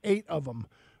about 8 of them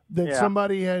that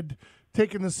somebody had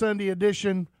taken the Sunday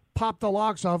edition, popped the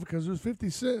locks off because it was 50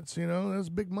 cents, that was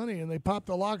big money, and they popped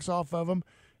the locks off of them,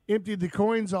 emptied the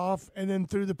coins off, and then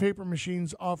threw the paper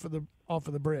machines off of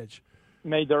the bridge.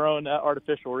 Made their own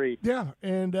artificial reef. Yeah,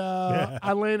 and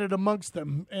I landed amongst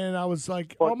them, and I was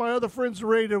like, all my other friends are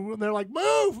ready to. They're like,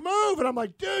 move, and I'm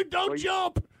like, dude, don't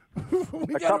jump.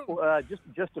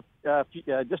 Just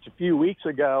a few weeks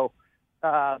ago,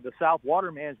 the South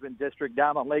Water Management District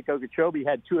down on Lake Okeechobee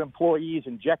had 2 employees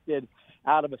injected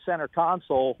out of a center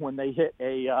console when they hit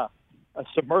a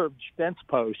submerged fence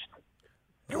post.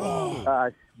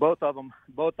 Both of them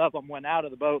went out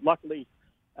of the boat. Luckily,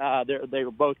 they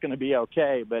were both going to be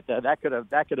okay, but that could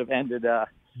have ended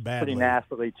pretty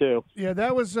nastily too. Yeah,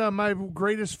 that was my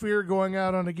greatest fear going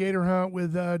out on a gator hunt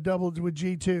with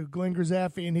G2, Glenn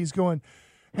Grzaffi, and he's going,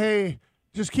 "Hey,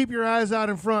 just keep your eyes out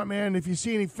in front, man. If you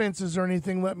see any fences or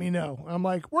anything, let me know." I'm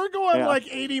like, "We're going like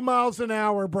 80 miles an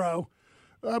hour, bro."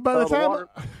 By the time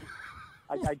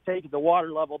I take the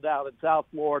water level down in South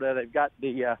Florida, they've got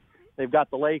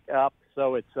the lake up,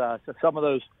 so it's so some of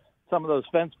those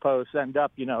fence posts end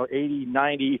up 80,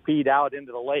 90 feet out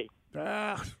into the lake.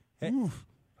 I don't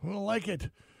like it.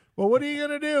 Well, what are you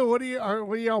gonna do?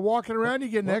 Are you all walking around? You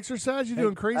getting exercise? You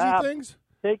doing crazy things?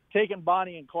 Taking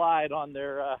Bonnie and Clyde on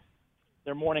their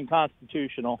morning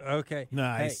constitutional. Okay.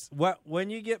 Nice. Hey, when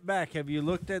you get back, have you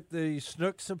looked at the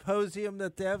Snook Symposium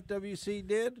that the FWC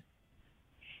did?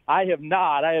 I have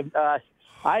not. I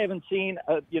haven't seen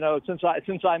since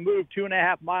I moved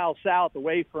 2.5 miles south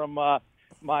away from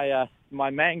my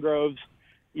mangroves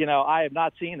I have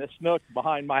not seen a snook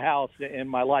behind my house in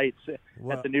my lights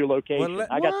at the new location.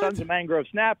 I got tons of mangrove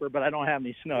snapper, but I don't have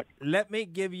any snook. Let me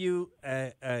give you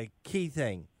a key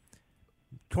thing.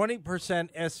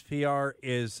 20% SPR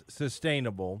is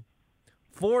sustainable.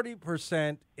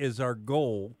 40% is our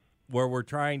goal, where we're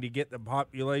trying to get the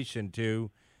population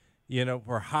to,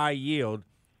 for high yield.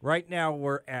 Right now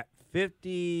we're at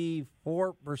 54%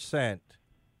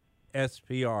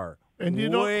 SPR. And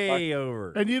way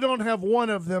over. And you don't have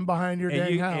one of them behind your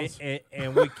dang house.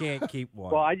 And we can't keep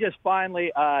one. Well, I just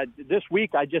finally, this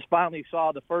week, I just finally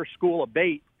saw the first school of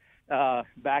bait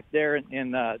back there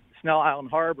in Snell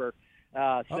Island Harbor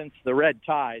since the red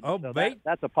tide. Oh, so bait?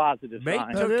 That's a positive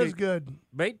sign. That is good.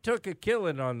 Bait took a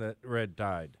killing on the red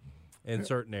tide in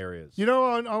certain areas.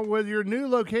 On with your new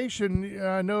location,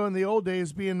 I know in the old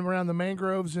days, being around the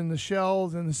mangroves and the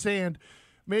shells and the sand,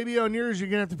 maybe on yours you're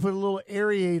going to have to put a little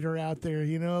aerator out there,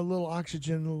 a little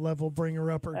oxygen level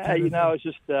bringer-upper. It's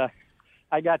just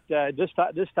I got this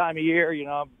time of year,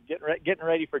 I'm getting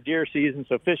ready for deer season,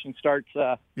 so fishing starts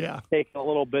taking a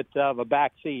little bit of a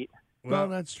back seat. Well,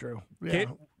 that's true. Yeah.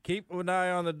 Keep an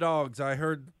eye on the dogs. I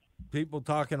heard people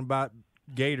talking about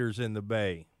gators in the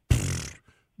bay.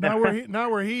 Not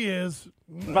where he is.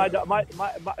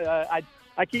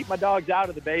 I keep my dogs out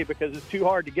of the bay because it's too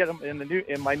hard to get them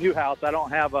in my new house. I don't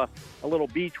have a little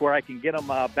beach where I can get them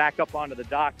back up onto the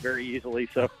dock very easily.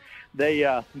 So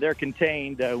they're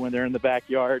contained when they're in the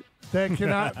backyard. They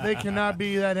cannot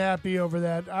be that happy over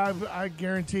that. I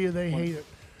guarantee you they hate it.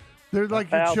 They're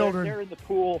like your children. They're in the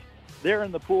pool. They're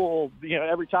in the pool.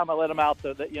 Every time I let them out,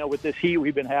 with this heat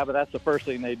we've been having, that's the first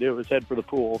thing they do is head for the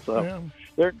pool. So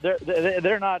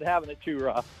they're not having it too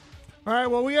rough. All right,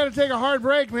 well, we got to take a hard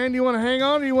break, man. Do you want to hang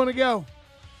on or do you want to go?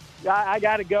 I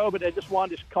got to go, but I just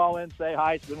wanted to call in and say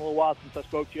hi. It's been a little while since I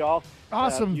spoke to you all.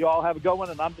 Awesome. You all have a good one,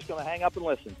 and I'm just going to hang up and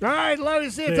listen. All right, love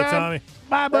you. See you, Tommy.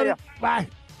 Bye, buddy. Bye.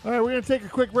 All right, we're going to take a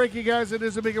quick break, you guys. It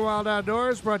is a Big and Wild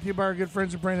Outdoors, brought to you by our good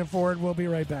friends at Brandon Ford. We'll be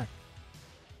right back.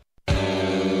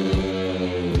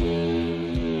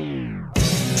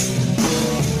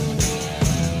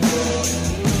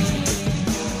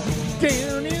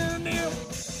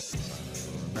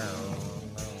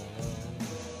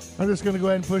 I'm just going to go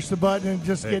ahead and push the button and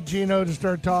just get Gino to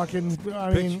start talking.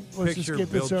 Let's just get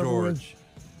this over with.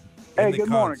 Hey, good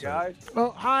morning, guys.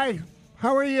 Oh, hi.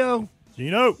 How are you?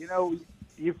 Gino.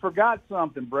 You forgot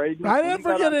something, Brady. I didn't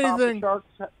forget anything.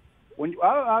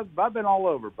 I've been all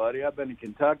over, buddy. I've been in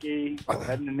Kentucky,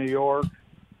 heading to New York,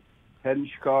 heading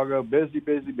to Chicago. Busy.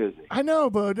 I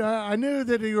know, but I knew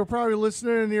that you were probably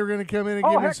listening and you were going to come in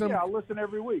and give me some. Yeah, I listen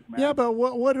every week, man. Yeah, but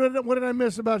what did I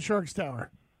miss about Sharks Tower?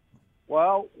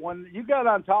 Well, when you got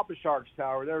on top of Sharks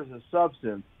Tower, there's a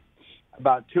substance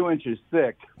about 2 inches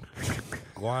thick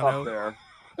up there.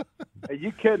 And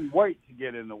you couldn't wait to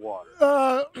get in the water.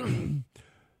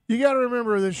 You got to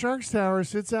remember the Sharks Tower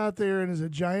sits out there and is a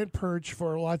giant perch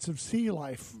for lots of sea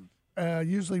life,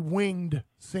 usually winged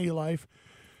sea life.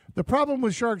 The problem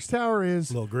with Sharks Tower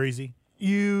is a little greasy.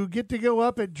 You get to go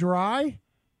up at dry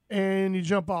and you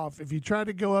jump off. If you try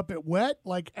to go up at wet,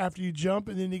 like after you jump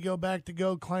and then you go back to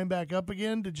go climb back up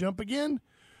again to jump again,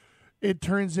 it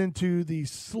turns into the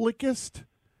slickest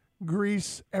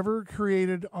grease ever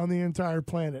created on the entire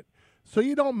planet. So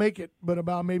you don't make it but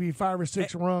about maybe 5 or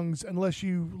 6 rungs unless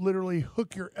you literally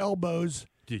hook your elbows.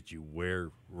 Did you wear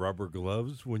rubber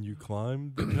gloves when you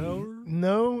climbed the tower?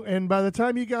 No, and by the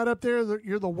time you got up there,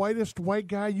 you're the whitest white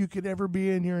guy you could ever be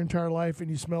in your entire life,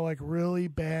 and you smell like really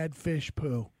bad fish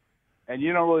poo. And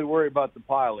you don't really worry about the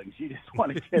pilings. You just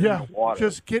want to get in the water.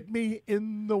 Just get me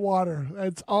in the water.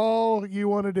 That's all you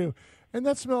want to do. And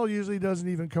that smell usually doesn't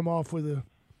even come off with a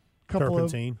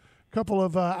couple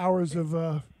of hours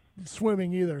of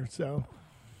swimming either. So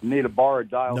you need a bar of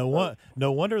dial.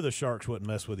 No wonder the sharks wouldn't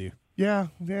mess with you. Yeah,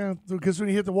 because when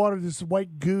you hit the water, this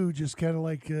white goo just kind of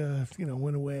like,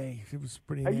 went away. It was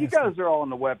pretty nasty. You guys are all in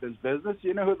the weapons business.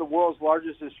 You know who the world's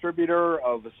largest distributor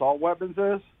of assault weapons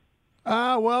is?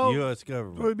 U.S.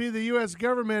 government. It would be the U.S.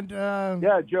 government.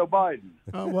 Yeah, Joe Biden.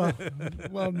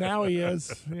 Well, now he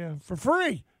is. Yeah, for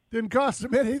free. Didn't cost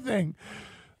him anything.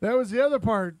 That was the other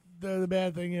part. The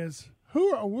bad thing is,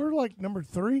 we're like number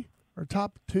 3 or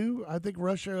top 2. I think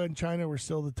Russia and China were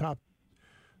still the top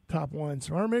ones,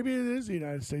 or maybe it is the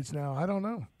United States now. I don't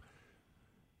know.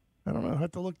 I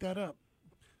have to look that up.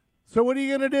 So what are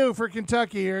you going to do for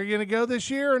Kentucky? Are you going to go this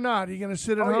year or not? Are you going to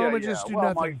sit at home and just do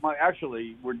nothing?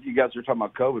 Actually, you guys were talking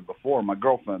about COVID before. My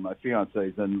girlfriend, my fiance,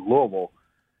 is in Louisville.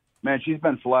 Man, she's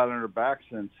been flat on her back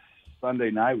since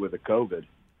Sunday night with the COVID.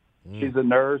 She's a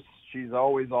nurse. She's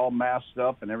always all masked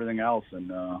up and everything else. And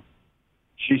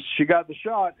She got the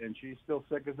shot, and she's still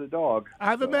sick as a dog.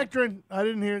 Ivermectin. You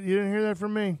didn't hear that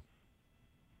from me.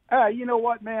 You know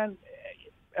what, man?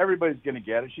 Everybody's going to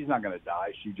get it. She's not going to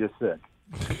die. She's just sick.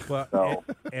 Well, So-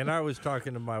 and I was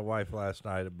talking to my wife last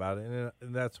night about it,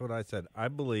 and that's what I said. I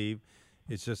believe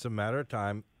it's just a matter of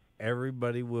time.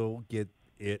 Everybody will get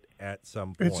it at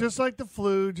some point. It's just like the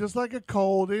flu, just like a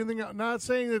cold. Anything. Not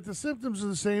saying that the symptoms are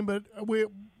the same, but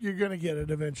you're going to get it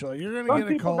eventually. You're going to Some get a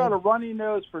people cold. got a runny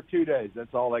nose for 2 days.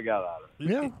 That's all they got out of it.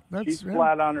 Yeah, that's She's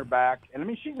flat on her back, and I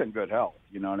mean, she's in good health.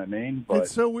 You know what I mean? But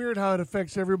It's so weird how it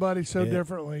affects everybody so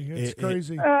differently. It's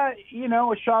crazy. you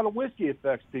know, a shot of whiskey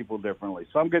affects people differently.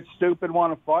 Some get stupid,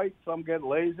 want to fight. Some get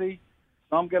lazy.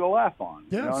 Some get a laugh on.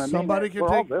 Yeah, you know what somebody I mean? can We're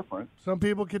take. all different. Some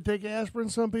people can take aspirin.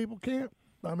 Some people can't.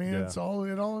 I mean, Yeah. it's all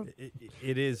it all.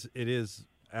 It is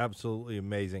absolutely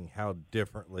amazing how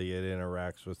differently it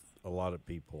interacts with a lot of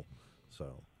people.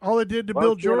 So All it did to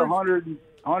Well, Bill she had George.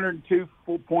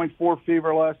 102.4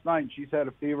 fever last night. And she's had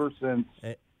a fever since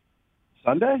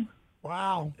Sunday.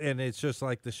 Wow. and it's just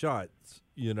like the shots.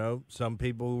 You know, some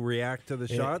people react to the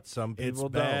shots, some people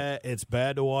don't. It's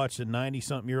bad to watch a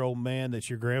 90-something-year-old man that's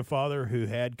your grandfather who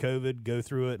had COVID go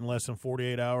through it in less than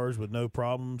 48 hours with no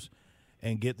problems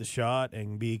and get the shot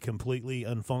and be completely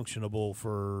unfunctionable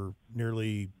for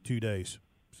nearly 2 days.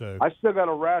 So I still got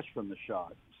a rash from the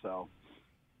shot. So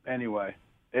anyway,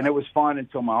 and it was fine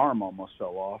until my arm almost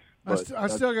fell off. But I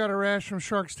still got a rash from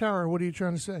Sharks Tower. What are you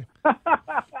trying to say?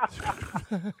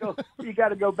 you got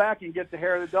to go back and get the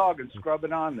hair of the dog and scrub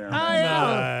it on there.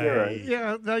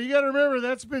 Yeah. Now you got to remember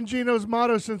that's been Gino's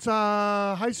motto since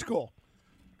high school.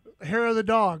 Hair of the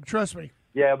dog. Trust me.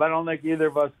 Yeah, but I don't think either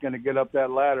of us going to get up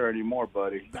that ladder anymore,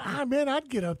 buddy. Man, I'd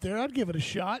get up there. I'd give it a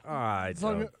shot. I As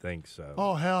long don't as- think so.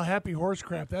 Oh hell, happy horse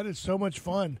crap! That is so much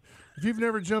fun. If you've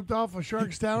never jumped off a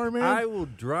Sharks Tower, man, I will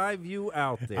drive you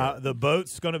out there. the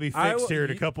boat's going to be fixed here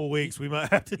in a couple of weeks. We might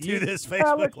have to do this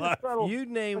Facebook Live. You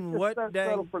name what Let's day?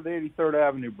 settle for the 83rd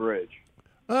Avenue Bridge.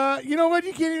 you know what?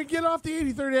 You can't even get off the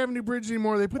 83rd Avenue Bridge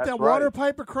anymore. They put That's that water right.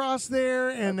 pipe across there,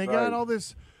 and That's they got right. all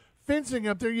this fencing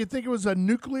up there. You'd think it was a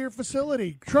nuclear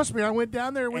facility. Trust me, I went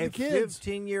down there with A the kids.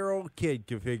 15-year-old kid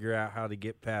can figure out how to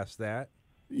get past that.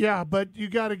 Yeah, but you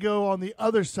got to go on the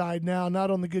other side now,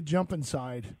 not on the good jumping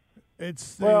side.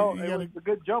 It's Well, you it gotta, was a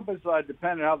good jump inside,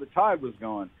 depending on how the tide was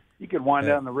going. You could wind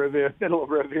down the middle of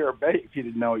Riviera Bay if you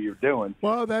didn't know what you were doing.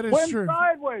 well, that is Swim true.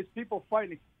 sideways, people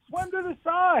fighting. Swim to the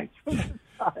side. Swim to the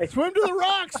side. Swim to the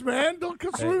rocks, man. Don't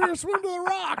come swim here. Swim to the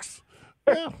rocks.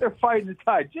 Yeah, They're fighting the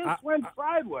tide. Just swim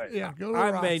sideways. yeah. Go to the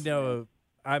I rocks.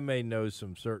 may know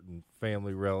some certain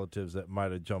family relatives that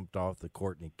might have jumped off the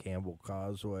Courtney Campbell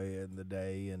Causeway in the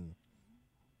day, and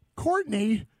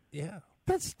Courtney. yeah,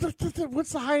 That's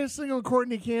what's the highest thing on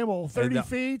Courtney Campbell? 30 the-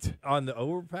 feet? on the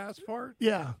overpass part.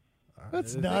 Yeah.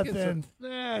 That's I think it's nothing.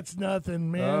 That's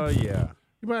nothing, man. Oh yeah,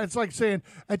 It's like saying,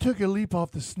 I took a leap off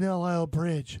the Snell Isle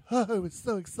Bridge. Oh, it was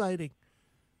so exciting.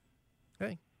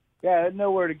 hey, Yeah, there's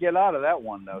nowhere to get out of that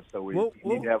one, though, so we Well,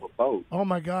 need to have a boat. Oh,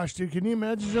 my gosh, dude. Can you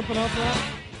imagine jumping off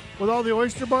that? With all the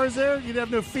oyster bars there, you'd have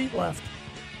no feet left.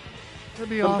 That'd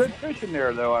be Some awesome. good fishing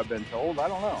there, though, I've been told. I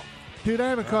don't know. Dude, I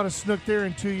haven't caught a snook there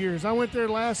in 2 years. I went there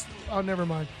last. Oh, never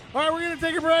mind. All right, we're going to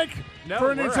take a break No,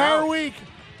 for an we're entire out. week.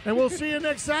 And we'll see you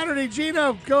next Saturday.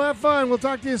 Gino, go have fun. We'll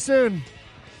talk to you soon.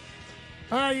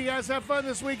 All right, you guys have fun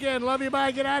this weekend. Love you.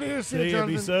 Bye. Get out of here. See See you, ya.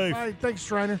 Be Jonathan. safe. Bye. Thanks,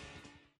 Shriner.